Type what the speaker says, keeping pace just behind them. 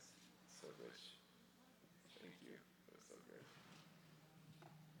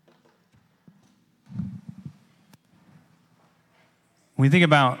When we think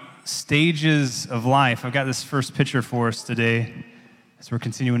about stages of life, I've got this first picture for us today as we're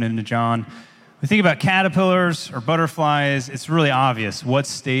continuing into John. We think about caterpillars or butterflies, it's really obvious what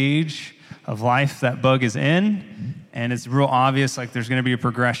stage of life that bug is in, and it's real obvious, like there's going to be a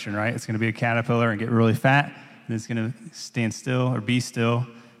progression, right? It's going to be a caterpillar and get really fat, and it's going to stand still or be still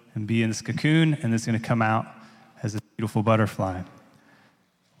and be in this cocoon, and it's going to come out as a beautiful butterfly.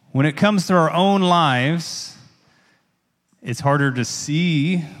 When it comes to our own lives, it's harder to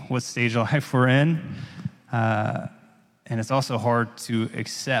see what stage of life we're in, and it's also hard to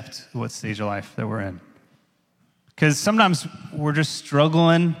accept what stage of life that we're in. Because sometimes we're just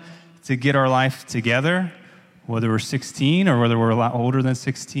struggling to get our life together, whether we're 16 or whether we're a lot older than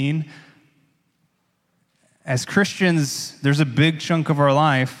 16. As Christians, there's a big chunk of our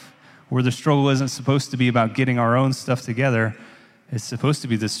life where the struggle isn't supposed to be about getting our own stuff together. It's supposed to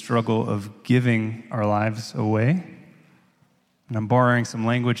be the struggle of giving our lives away. And I'm borrowing some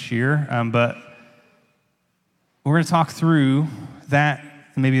language here, but we're going to talk through that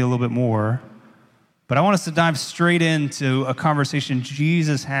maybe a little bit more. But I want us to dive straight into a conversation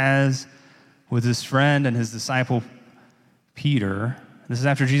Jesus has with his friend and his disciple, Peter. This is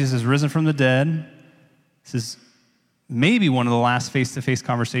after Jesus has risen from the dead. This is maybe one of the last face-to-face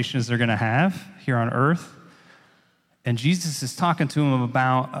conversations they're going to have here on earth. And Jesus is talking to him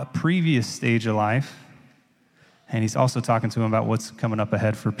about a previous stage of life. And he's also talking to him about what's coming up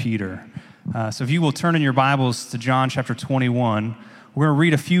ahead for Peter. So if you will turn in your Bibles to John chapter 21, we're going to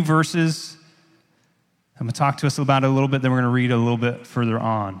read a few verses. I'm going to talk to us about it a little bit, then we're going to read a little bit further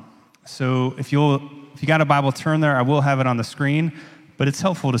on. So if you got a Bible, turn there. I will have it on the screen, but it's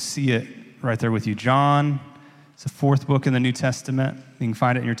helpful to see it right there with you. John, it's the fourth book in the New Testament. You can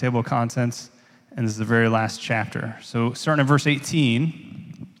find it in your table of contents, and this is the very last chapter. So starting at verse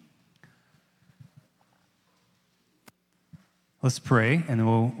 18, let's pray, and then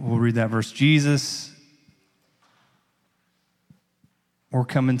we'll read that verse. Jesus, we're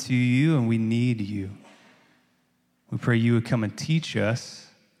coming to you, and we need you. We pray you would come and teach us,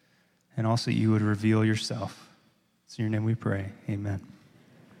 and also you would reveal yourself. It's in your name we pray. Amen.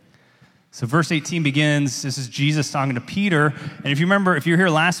 So verse 18 begins, this is Jesus talking to Peter, and if you remember, if you were here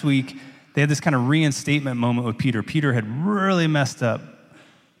last week, they had this kind of reinstatement moment with Peter. Peter had really messed up,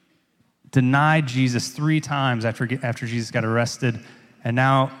 denied Jesus 3 times after Jesus got arrested. And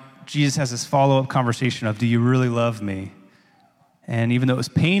now Jesus has this follow-up conversation of, do you really love me? And even though it was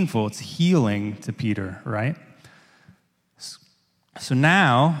painful, it's healing to Peter, right? So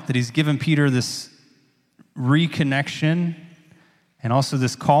now that he's given Peter this reconnection and also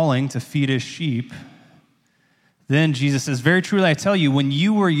this calling to feed his sheep, then Jesus says, very truly I tell you, when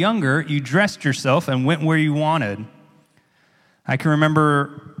you were younger, you dressed yourself and went where you wanted. I can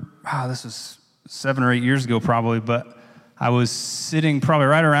remember, this was 7 or 8 years ago probably, but I was sitting probably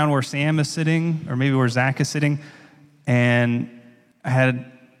right around where Sam is sitting, or maybe where Zach is sitting, and I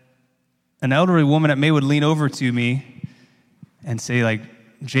had an elderly woman at Maywood lean over to me and say, like,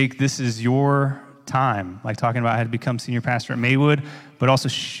 Jake, this is your time. Like talking about I had become senior pastor at Maywood, but also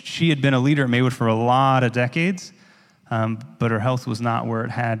she had been a leader at Maywood for a lot of decades, but her health was not where it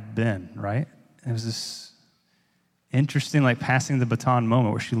had been, right? It was this interesting, like passing the baton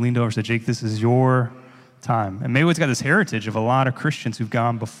moment where she leaned over and said, Jake, this is your time. And Maywood's got this heritage of a lot of Christians who've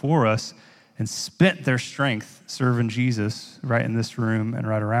gone before us and spent their strength serving Jesus right in this room and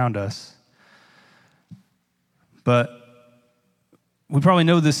right around us. But we probably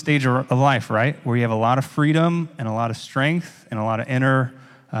know this stage of life, right? Where you have a lot of freedom and a lot of strength and a lot of inner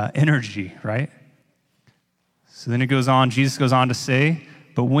energy, right? So then it goes on, Jesus goes on to say,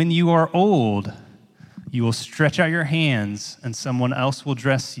 but when you are old, you will stretch out your hands and someone else will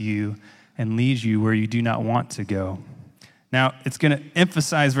dress you and lead you where you do not want to go. Now, it's going to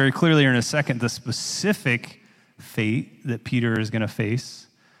emphasize very clearly in a second the specific fate that Peter is going to face.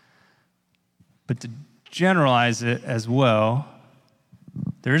 But to generalize it as well,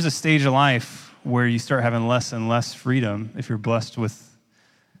 there is a stage of life where you start having less and less freedom if you're blessed with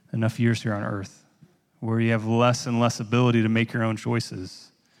enough years here on earth, where you have less and less ability to make your own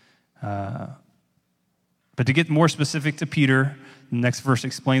choices. But to get more specific to Peter, the next verse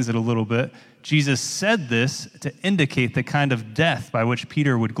explains it a little bit. Jesus said this to indicate the kind of death by which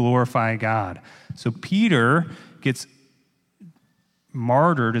Peter would glorify God. So Peter gets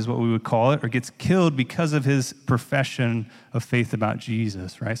martyred, is what we would call it, or gets killed because of his profession of faith about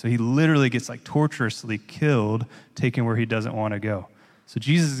Jesus, right? So he literally gets like torturously killed, taken where he doesn't want to go. So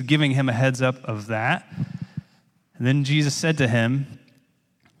Jesus is giving him a heads up of that. And then Jesus said to him,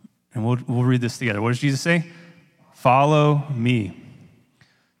 and we'll read this together. What does Jesus say? Follow me.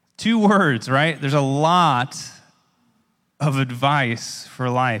 2 words, right? There's a lot of advice for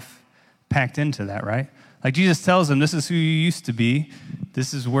life packed into that, right? Like Jesus tells them, this is who you used to be.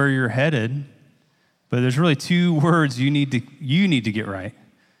 This is where you're headed. But there's really 2 words you need to get right,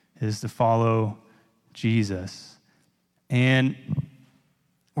 is to follow Jesus. And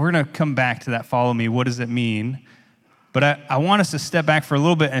we're going to come back to that follow me. What does it mean? But I want us to step back for a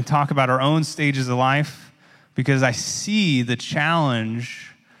little bit and talk about our own stages of life, because I see the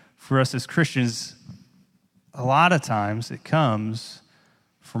challenge for us as Christians. A lot of times it comes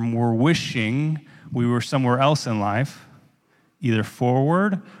from we're wishing we were somewhere else in life, either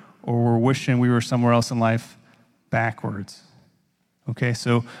forward, or we're wishing we were somewhere else in life backwards. Okay,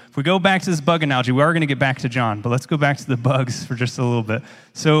 so if we go back to this bug analogy, we are going to get back to John, but let's go back to the bugs for just a little bit.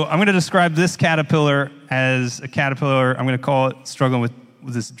 So I'm going to describe this caterpillar as a caterpillar, I'm going to call it struggling with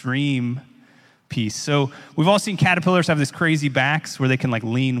this dream piece. So we've all seen caterpillars have these crazy backs where they can like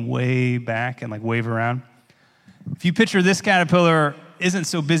lean way back and like wave around. If you picture this caterpillar isn't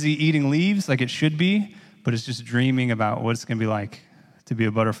so busy eating leaves like it should be, but it's just dreaming about what it's going to be like to be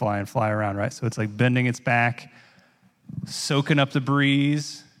a butterfly and fly around, right? So it's like bending its back, soaking up the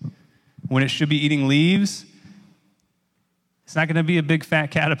breeze. When it should be eating leaves, it's not going to be a big fat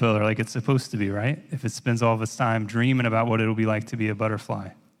caterpillar like it's supposed to be, right? If it spends all of its time dreaming about what it'll be like to be a butterfly.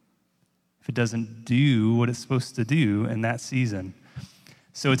 If it doesn't do what it's supposed to do in that season.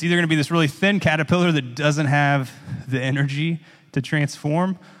 So it's either going to be this really thin caterpillar that doesn't have the energy to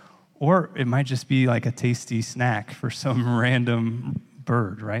transform, or it might just be like a tasty snack for some random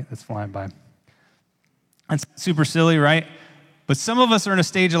bird, right, that's flying by. That's super silly, right? But some of us are in a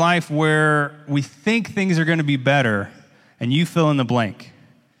stage of life where we think things are going to be better, and you fill in the blank.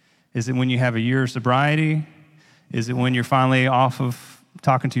 Is it when you have a year of sobriety? Is it when you're finally off of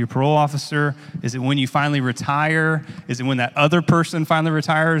talking to your parole officer? Is it when you finally retire? Is it when that other person finally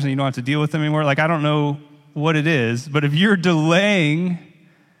retires and you don't have to deal with them anymore? Like, I don't know what it is, but if you're delaying,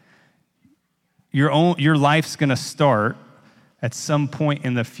 your life's going to start at some point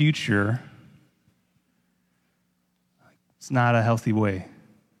in the future. It's not a healthy way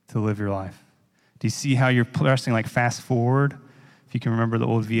to live your life. Do you see how you're pressing like fast forward? If you can remember the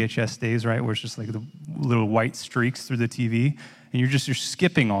old VHS days, right, where it's just like the little white streaks through the TV, and you're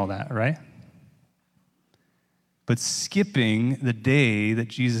skipping all that, right? But skipping the day that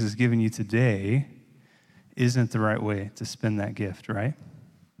Jesus has given you today isn't the right way to spend that gift, right?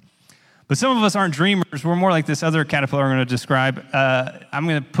 But some of us aren't dreamers. We're more like this other caterpillar I'm going to describe. If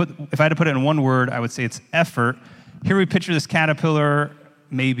I had to put it in one word, I would say it's effort. Here we picture this caterpillar,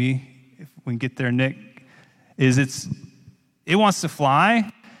 maybe, if we can get there, Nick, it wants to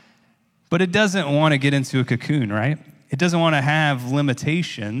fly, but it doesn't want to get into a cocoon, right? It doesn't want to have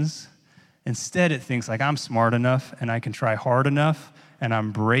limitations. Instead, it thinks like, I'm smart enough and I can try hard enough and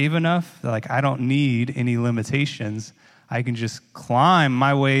I'm brave enough that like I don't need any limitations. I can just climb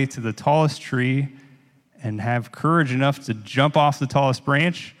my way to the tallest tree and have courage enough to jump off the tallest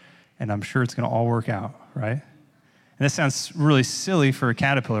branch, and I'm sure it's going to all work out, right? And that sounds really silly for a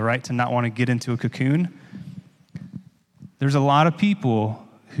caterpillar, right, to not want to get into a cocoon. There's a lot of people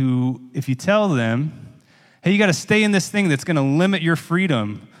who, if you tell them, hey, you got to stay in this thing that's going to limit your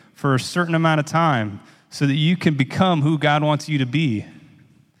freedom for a certain amount of time so that you can become who God wants you to be.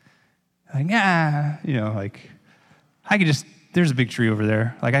 Like, there's a big tree over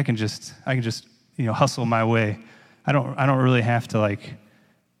there. Like, I can just, hustle my way. I don't really have to, like,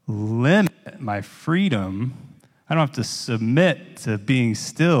 limit my freedom. I don't have to submit to being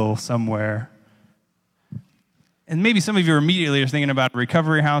still somewhere. And maybe some of you immediately are thinking about a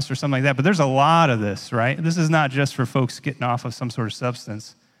recovery house or something like that, but there's a lot of this, right? This is not just for folks getting off of some sort of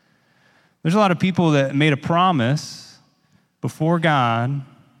substance. There's a lot of people that made a promise before God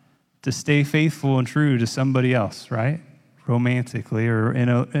to stay faithful and true to somebody else, right? Romantically or in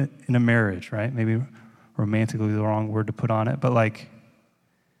a marriage, right? Maybe romantically is the wrong word to put on it, but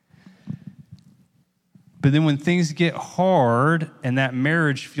then when things get hard and that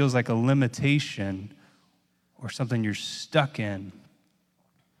marriage feels like a limitation or something you're stuck in,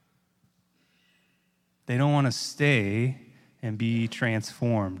 they don't want to stay and be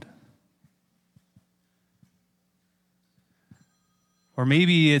transformed. Or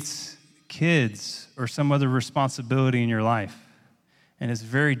maybe it's kids or some other responsibility in your life. And it's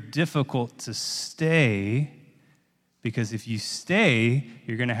very difficult to stay because if you stay,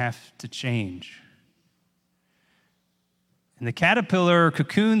 you're going to have to change. And the caterpillar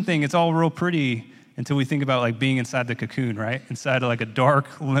cocoon thing, it's all real pretty until we think about like being inside the cocoon, right? Inside of like a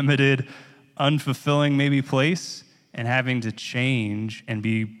dark, limited, unfulfilling maybe place and having to change and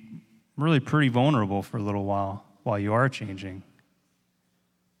be really pretty vulnerable for a little while. while you are changing.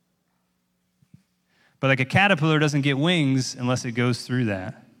 But like a caterpillar doesn't get wings unless it goes through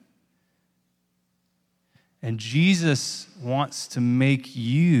that. And Jesus wants to make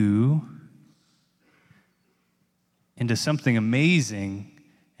you into something amazing.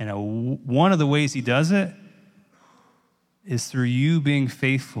 And one of the ways he does it is through you being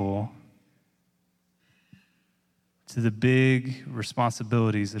faithful to the big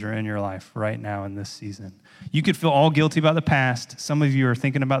responsibilities that are in your life right now in this season. You could feel all guilty about the past. Some of you are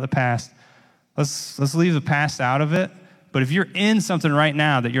thinking about the past. Let's leave the past out of it. But if you're in something right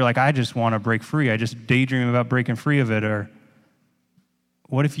now that you're like, I just want to break free, I just daydream about breaking free of it, or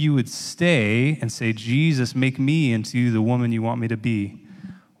what if you would stay and say, Jesus, make me into the woman you want me to be,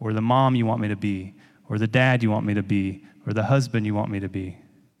 or the mom you want me to be, or the dad you want me to be, or the husband you want me to be.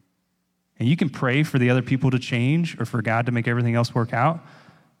 And you can pray for the other people to change or for God to make everything else work out.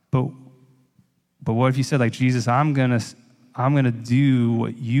 But what if you said, like, Jesus, I'm gonna do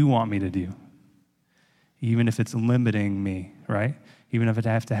what you want me to do, even if it's limiting me, right? Even if I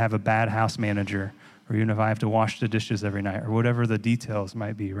have to have a bad house manager, or even if I have to wash the dishes every night, or whatever the details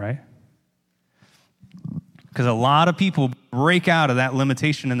might be, right? Because a lot of people break out of that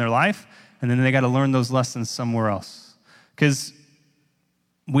limitation in their life, and then they got to learn those lessons somewhere else. Because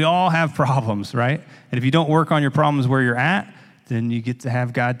we all have problems, right? And if you don't work on your problems where you're at, then you get to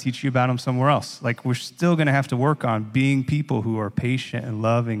have God teach you about them somewhere else. Like, we're still going to have to work on being people who are patient and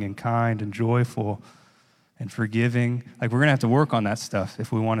loving and kind and joyful and forgiving. Like, we're going to have to work on that stuff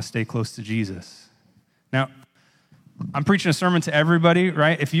if we want to stay close to Jesus. Now, I'm preaching a sermon to everybody,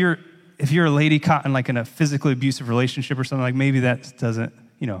 right? If you're a lady caught in a physically abusive relationship or something, like, maybe that doesn't,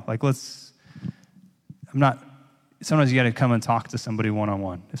 sometimes you got to come and talk to somebody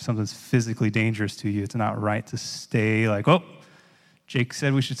one-on-one. If something's physically dangerous to you, it's not right to stay like, oh, Jake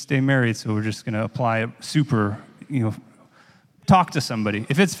said we should stay married, so we're just going to apply a talk to somebody.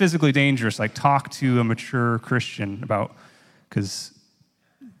 If it's physically dangerous, like, talk to a mature Christian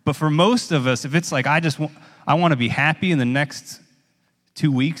but for most of us, if it's like, I want to be happy in the next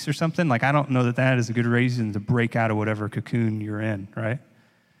 2 weeks or something, like, I don't know that is a good reason to break out of whatever cocoon you're in, right?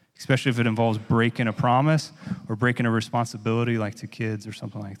 Especially if it involves breaking a promise or breaking a responsibility, like to kids or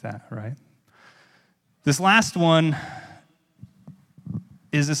something like that, right? This last one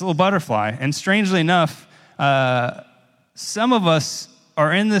is this little butterfly. And strangely enough, some of us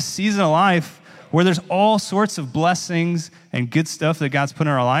are in this season of life where there's all sorts of blessings and good stuff that God's put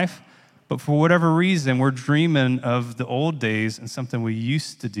in our life, but for whatever reason, we're dreaming of the old days and something we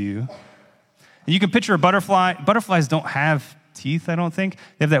used to do. And you can picture a butterfly. Butterflies don't have teeth, I don't think.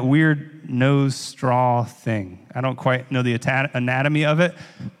 They have that weird nose straw thing. I don't quite know the anatomy of it,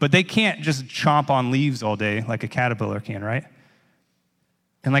 but they can't just chomp on leaves all day like a caterpillar can, right?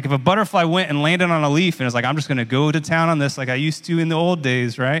 And like, if a butterfly went and landed on a leaf and was like, I'm just going to go to town on this like I used to in the old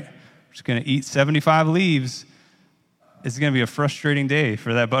days, right? I'm just going to eat 75 leaves. It's going to be a frustrating day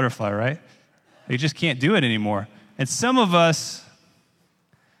for that butterfly, right? They just can't do it anymore. And some of us,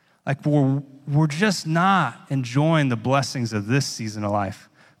 like, we're just not enjoying the blessings of this season of life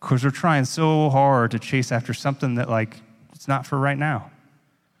because we're trying so hard to chase after something that, like, it's not for right now.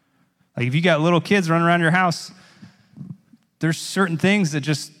 Like, if you got little kids running around your house, there's certain things that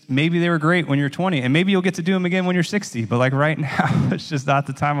just, maybe they were great when you're 20, and maybe you'll get to do them again when you're 60, but like right now, it's just not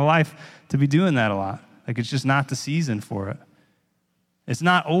the time of life to be doing that a lot. Like, it's just not the season for it. It's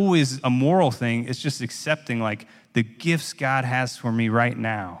not always a moral thing. It's just accepting, like, the gifts God has for me right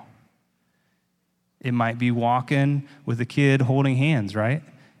now. It might be walking with a kid holding hands, right?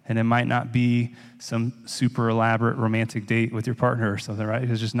 And it might not be some super elaborate romantic date with your partner or something, right?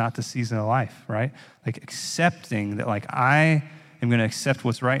 It's just not the season of life, right? Like, accepting that, like, I am going to accept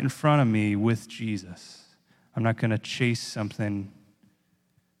what's right in front of me with Jesus. I'm not going to chase something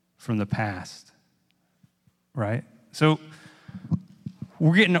from the past, right? So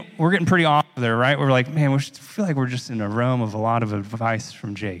we're getting pretty off there, right? We're like, man, we feel like we're just in a realm of a lot of advice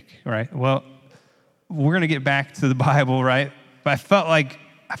from Jake, right? Well, we're going to get back to the Bible, right? But I felt like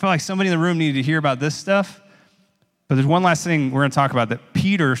somebody in the room needed to hear about this stuff. But there's one last thing we're going to talk about that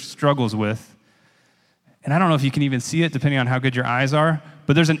Peter struggles with. And I don't know if you can even see it depending on how good your eyes are,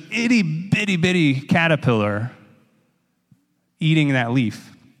 but there's an itty bitty caterpillar eating that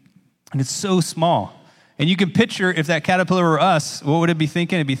leaf. And it's so small. And you can picture, if that caterpillar were us, what would it be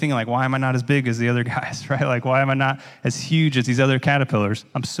thinking? It'd be thinking, like, why am I not as big as the other guys, right? Like, why am I not as huge as these other caterpillars?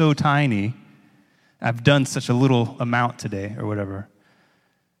 I'm so tiny. I've done such a little amount today or whatever.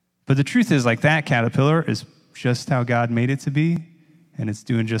 But the truth is, like, that caterpillar is just how God made it to be, and it's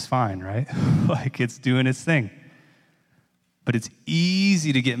doing just fine, right? Like, it's doing its thing. But it's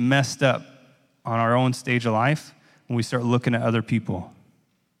easy to get messed up on our own stage of life when we start looking at other people.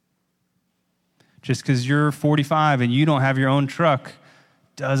 Just because you're 45 and you don't have your own truck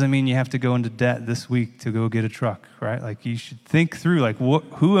doesn't mean you have to go into debt this week to go get a truck, right? Like, you should think through, like,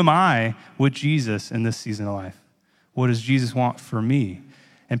 who am I with Jesus in this season of life? What does Jesus want for me?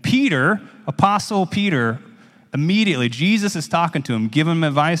 And Peter, Apostle Peter, immediately, Jesus is talking to him, giving him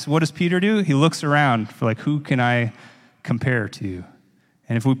advice. What does Peter do? He looks around for, like, who can I compare to?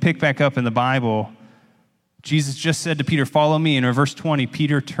 And if we pick back up in the Bible, Jesus just said to Peter, follow me. And in verse 20,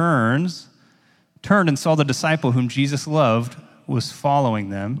 Peter turned and saw the disciple whom Jesus loved was following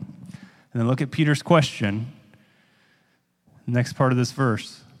them. And then look at Peter's question, the next part of this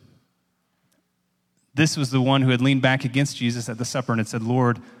verse. This was the one who had leaned back against Jesus at the supper and had said,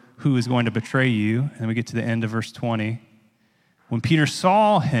 Lord, who is going to betray you? And then we get to the end of verse 20. When Peter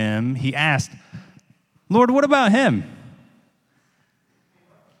saw him, he asked, Lord, what about him?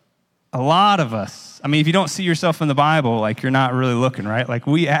 A lot of us, I mean, if you don't see yourself in the Bible, like, you're not really looking, right? Like,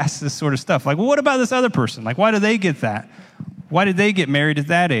 we ask this sort of stuff. Like, well, what about this other person? Like, why do they get that? Why did they get married at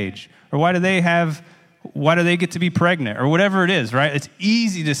that age? Or why do they get to be pregnant? Or whatever it is, right? It's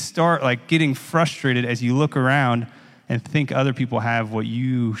easy to start, like, getting frustrated as you look around and think other people have what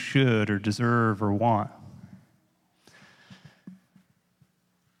you should or deserve or want.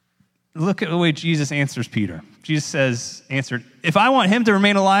 Look at the way Jesus answers Peter. Jesus answered, if I want him to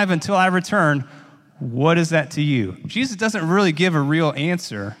remain alive until I return, what is that to you? Jesus doesn't really give a real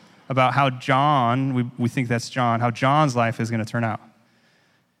answer about how John, we think that's John, how John's life is going to turn out.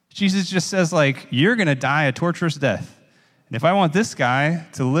 Jesus just says, like, you're going to die a torturous death. And if I want this guy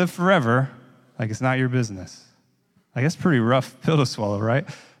to live forever, like, it's not your business. Like, that's a pretty rough pill to swallow, right?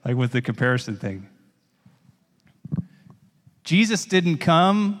 Like, with the comparison thing. Jesus didn't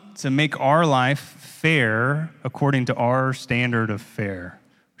come to make our life fair according to our standard of fair,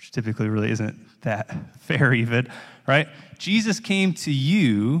 which typically really isn't that fair even, right? Jesus came to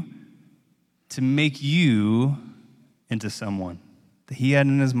you to make you into someone that he had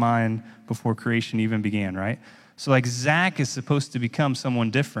in his mind before creation even began, right? So, like, Zach is supposed to become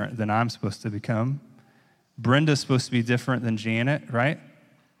someone different than I'm supposed to become. Brenda's supposed to be different than Janet, right?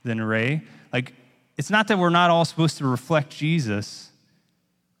 Than Ray. Like, it's not that we're not all supposed to reflect Jesus,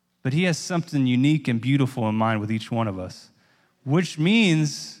 but he has something unique and beautiful in mind with each one of us, which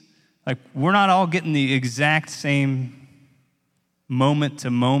means, like, we're not all getting the exact same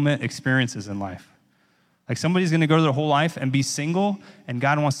moment-to-moment experiences in life. Like, somebody's going to go their whole life and be single, and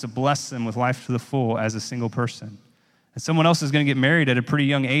God wants to bless them with life to the full as a single person. And someone else is going to get married at a pretty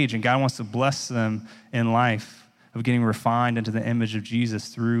young age, and God wants to bless them in life of getting refined into the image of Jesus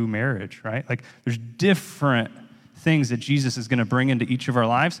through marriage, right? Like, there's different things that Jesus is going to bring into each of our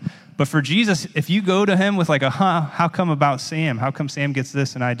lives. But for Jesus, if you go to him with, like, how come about Sam? How come Sam gets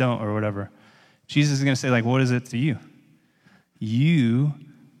this and I don't, or whatever? Jesus is going to say, like, what is it to you? You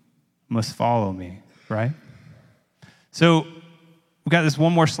must follow me, right? So we've got this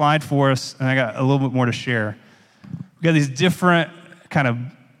one more slide for us, and I got a little bit more to share. We've got these different kind of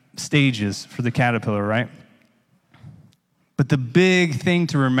stages for the caterpillar, right? But the big thing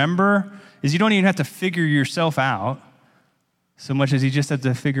to remember is you don't even have to figure yourself out so much as you just have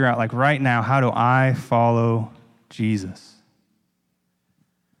to figure out, like, right now, how do I follow Jesus?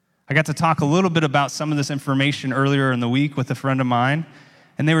 I got to talk a little bit about some of this information earlier in the week with a friend of mine,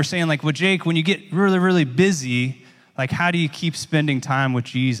 and they were saying, like, well, Jake, when you get really, really busy, like, how do you keep spending time with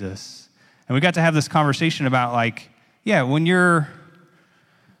Jesus? And we got to have this conversation about, like, yeah, when you're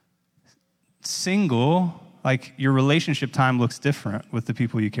single, like, your relationship time looks different with the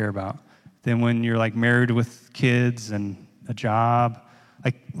people you care about than when you're, like, married with kids and a job.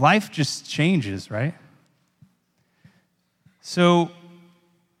 Like, life just changes, right? So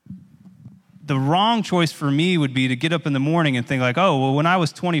the wrong choice for me would be to get up in the morning and think, like, oh, well, when I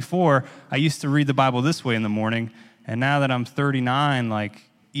was 24, I used to read the Bible this way in the morning, and now that I'm 39, like,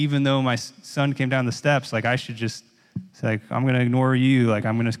 even though my son came down the steps, like, I should just say, like, I'm going to ignore you, like,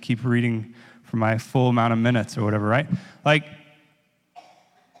 I'm going to keep reading for my full amount of minutes or whatever, right? Like,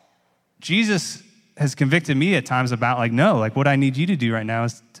 Jesus has convicted me at times about, like, no, like, what I need you to do right now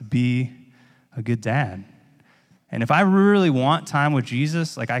is to be a good dad. And if I really want time with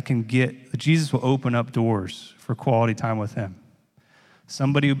Jesus, like, Jesus will open up doors for quality time with him.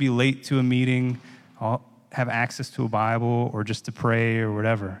 Somebody will be late to a meeting, I'll have access to a Bible or just to pray or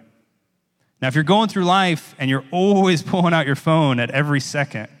whatever. Now, if you're going through life and you're always pulling out your phone at every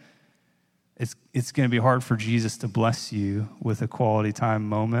second, it's going to be hard for Jesus to bless you with a quality time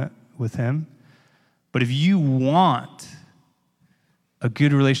moment with him. But if you want a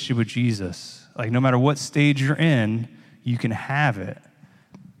good relationship with Jesus, like, no matter what stage you're in, you can have it.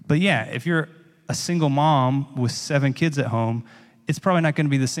 But yeah, if you're a single mom with 7 kids at home, it's probably not going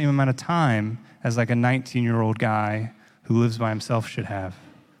to be the same amount of time as like a 19-year-old guy who lives by himself should have.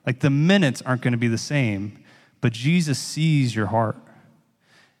 Like the minutes aren't going to be the same, but Jesus sees your heart.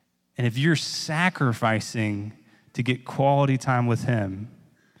 And if you're sacrificing to get quality time with him,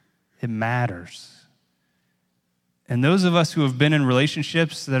 it matters. And those of us who have been in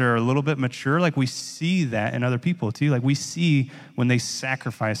relationships that are a little bit mature, like we see that in other people too. Like we see when they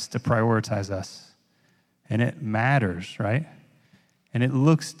sacrifice to prioritize us. And it matters, right? And it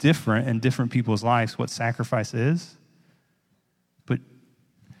looks different in different people's lives, what sacrifice is. But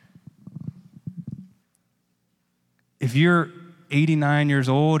if you're 89 years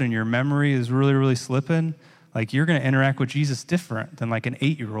old and your memory is really, really slipping, like you're going to interact with Jesus different than like an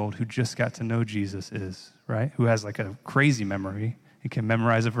 8-year-old who just got to know Jesus is, right? Who has like a crazy memory. He can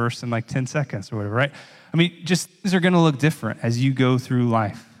memorize a verse in like 10 seconds or whatever, right? I mean, just things are going to look different as you go through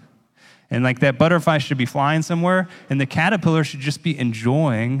life. And like that butterfly should be flying somewhere, and the caterpillar should just be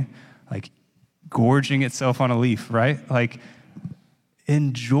enjoying, like gorging itself on a leaf, right? Like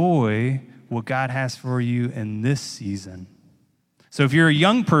enjoy what God has for you in this season. So if you're a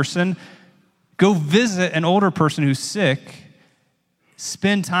young person, go visit an older person who's sick,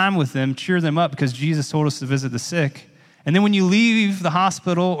 spend time with them, cheer them up because Jesus told us to visit the sick. And then when you leave the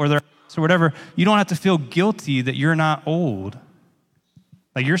hospital or their house or whatever, you don't have to feel guilty that you're not old.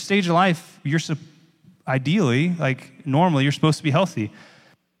 Like your stage of life, ideally, like normally, you're supposed to be healthy.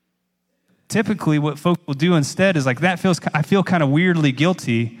 Typically, what folks will do instead is like, I feel kind of weirdly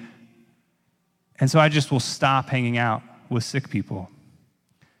guilty, and so I just will stop hanging out with sick people.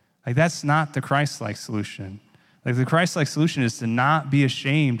 Like that's not the Christ-like solution. Like the Christ-like solution is to not be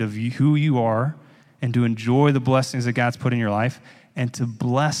ashamed of who you are and to enjoy the blessings that God's put in your life and to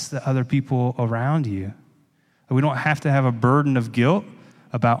bless the other people around you. We don't have to have a burden of guilt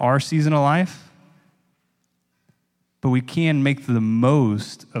about our season of life, but we can make the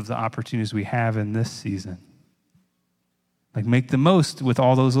most of the opportunities we have in this season. Like make the most with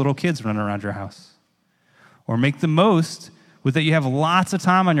all those little kids running around your house. Or make the most with that you have lots of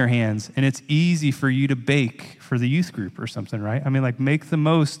time on your hands and it's easy for you to bake for the youth group or something, right? I mean, like make the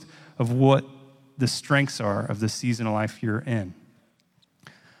most of what the strengths are of the season of life you're in.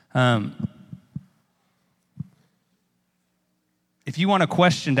 If you want a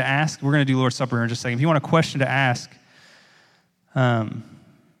question to ask, we're going to do Lord's Supper here in just a second. If you want a question to ask, I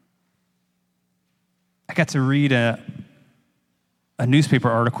got to read a newspaper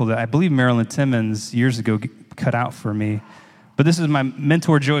article that I believe Marilyn Timmons years ago cut out for me. But this is my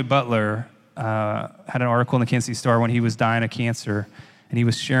mentor, Joey Butler, had an article in the Kansas City Star when he was dying of cancer, and he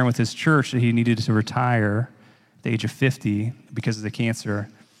was sharing with his church that he needed to retire at the age of 50 because of the cancer.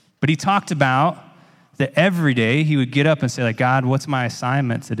 But he talked about that every day he would get up and say, like, God, what's my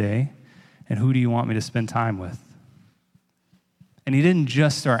assignment today? And who do you want me to spend time with? And he didn't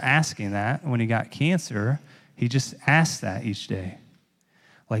just start asking that when he got cancer. He just asked that each day.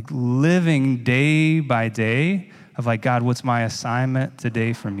 Like living day by day of like, God, what's my assignment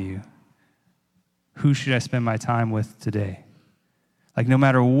today from you? Who should I spend my time with today? Like no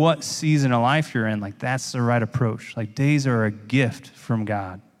matter what season of life you're in, like that's the right approach. Like days are a gift from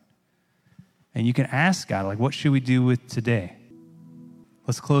God. And you can ask God, like, what should we do with today?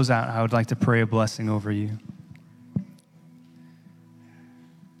 Let's close out. I would like to pray a blessing over you.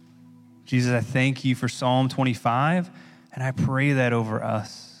 Jesus, I thank you for Psalm 25, and I pray that over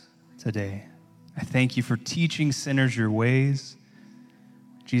us today. I thank you for teaching sinners your ways.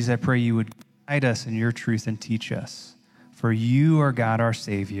 Jesus, I pray you would guide us in your truth and teach us. For you are God, our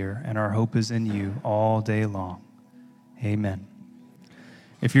Savior, and our hope is in you all day long. Amen.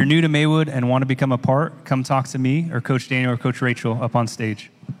 If you're new to Maywood and want to become a part, come talk to me or Coach Daniel or Coach Rachel up on stage.